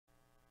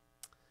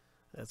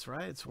That's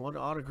right. It's one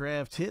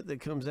autographed hit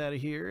that comes out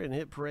of here in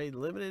Hit Parade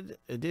Limited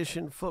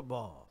Edition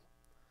Football.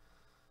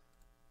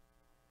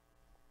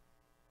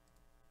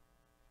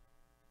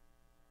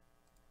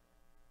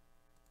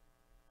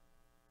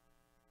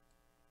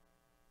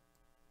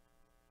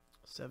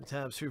 Seven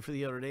times through for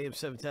the owner name,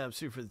 7 times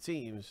through for the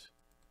teams.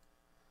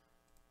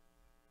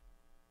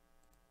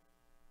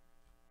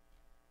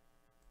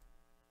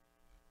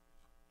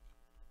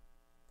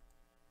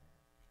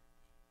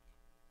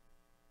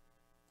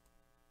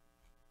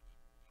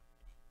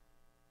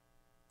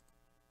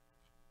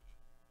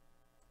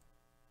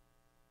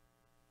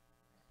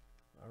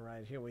 All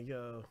right, here we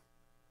go.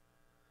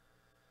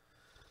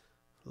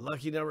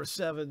 Lucky number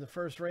 7. The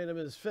first random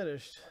is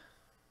finished.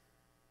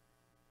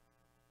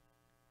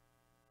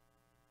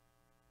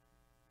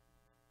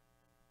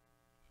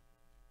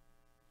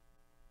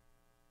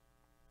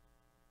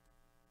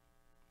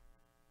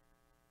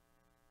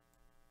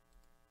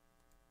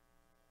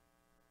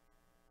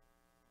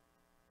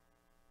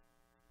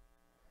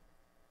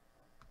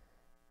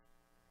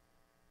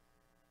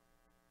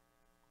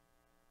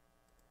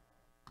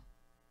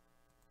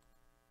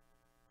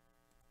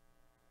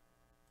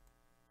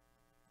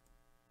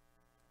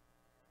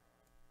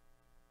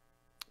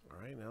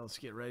 All right, now let's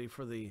get ready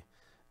for the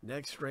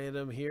next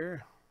random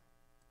here.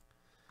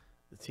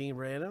 The team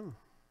random.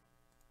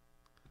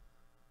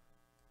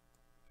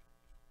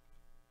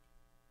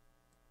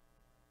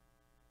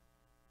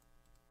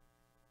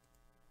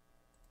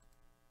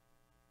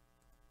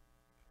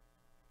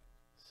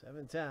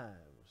 Seven times.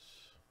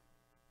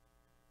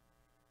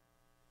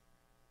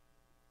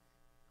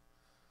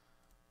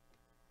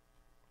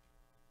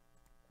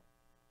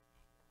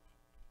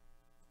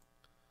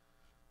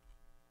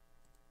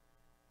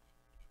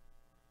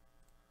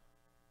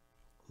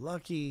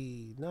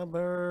 Lucky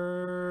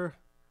number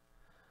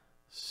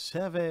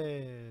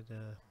 7.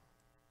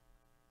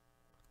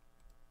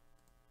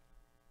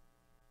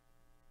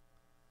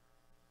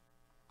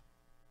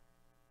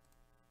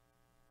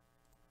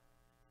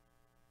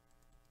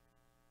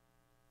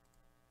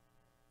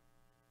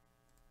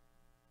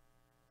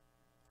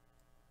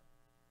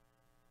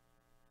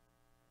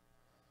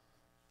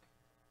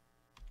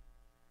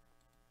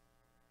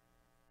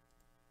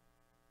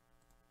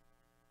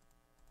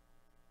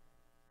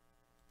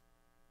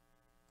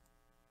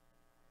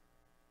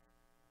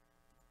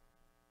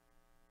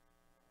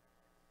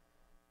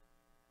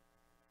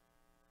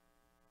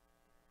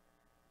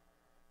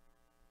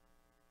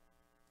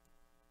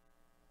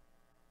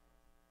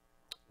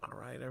 All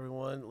right,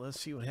 everyone, let's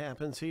see what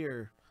happens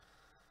here.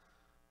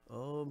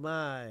 Oh,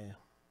 my.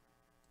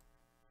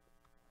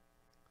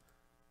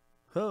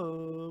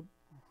 Hope.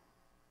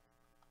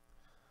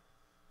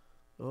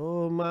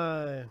 Oh,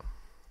 my.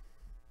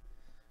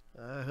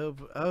 I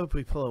hope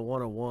we pull a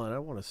 101. I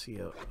want to see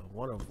a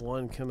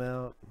 101 come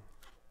out.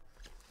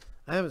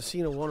 I haven't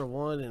seen a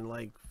 101 in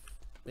like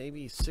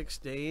maybe 6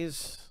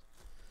 days,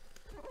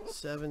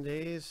 7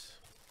 days.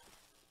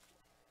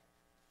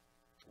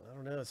 I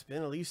don't know. It's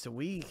been at least a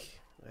week.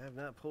 I have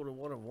not pulled a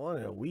 101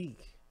 in a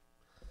week.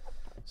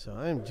 So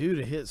I'm due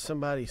to hit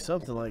somebody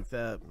something like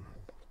that.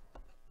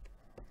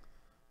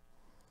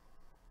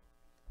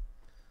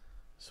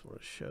 Just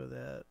want to show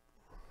that.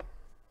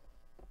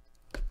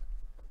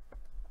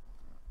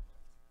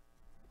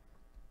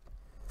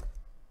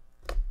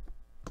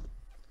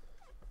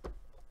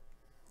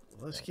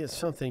 Let's get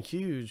something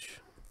huge.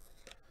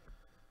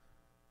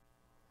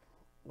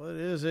 What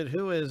is it?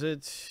 Who is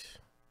it?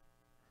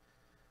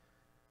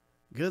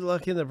 Good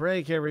luck in the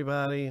break,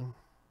 everybody.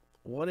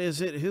 What is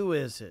it? Who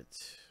is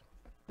it?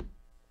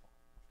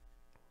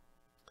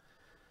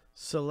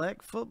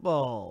 Select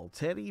Football.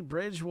 Teddy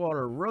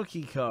Bridgewater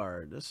rookie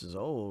card. This is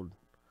old.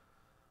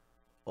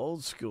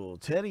 Old school.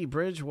 Teddy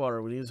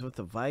Bridgewater when he was with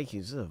the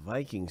Vikings. This is a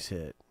Vikings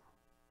hit.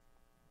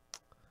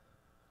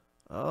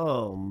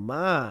 Oh,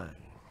 my.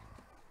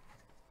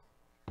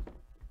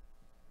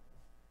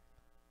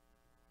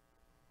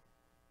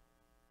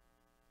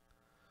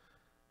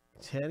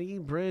 Teddy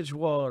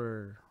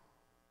Bridgewater.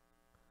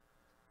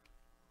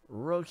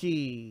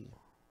 Rookie.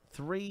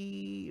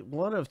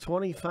 1 of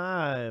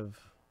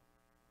 25.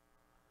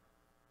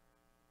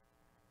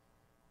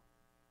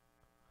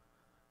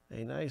 A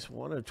nice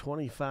 1 of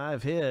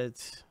 25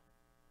 hit.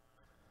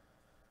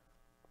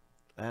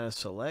 Out of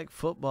Select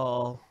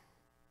Football.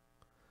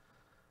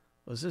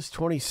 Was this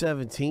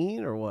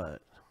 2017 or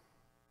what?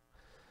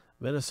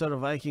 Minnesota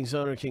Vikings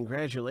owner,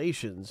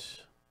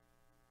 congratulations.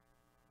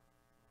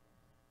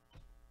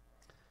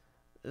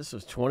 This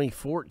was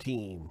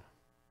 2014.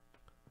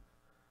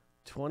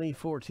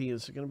 2014.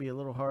 It's going to be a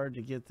little hard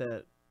to get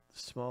that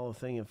small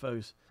thing in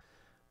focus.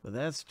 But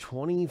that's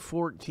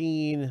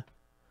 2014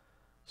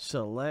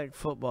 Select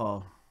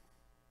Football.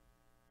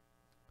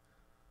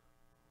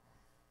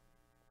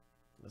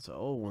 That's an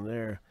old one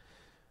there.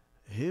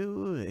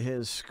 Who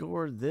has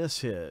scored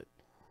this hit?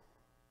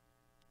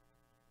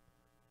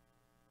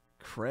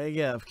 Craig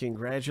F.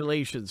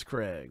 Congratulations,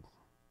 Craig.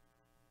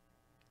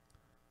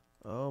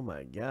 Oh,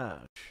 my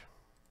gosh.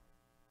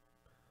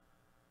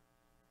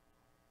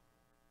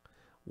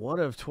 1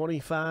 of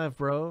 25,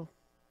 bro.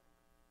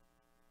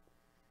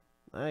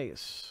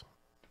 Nice.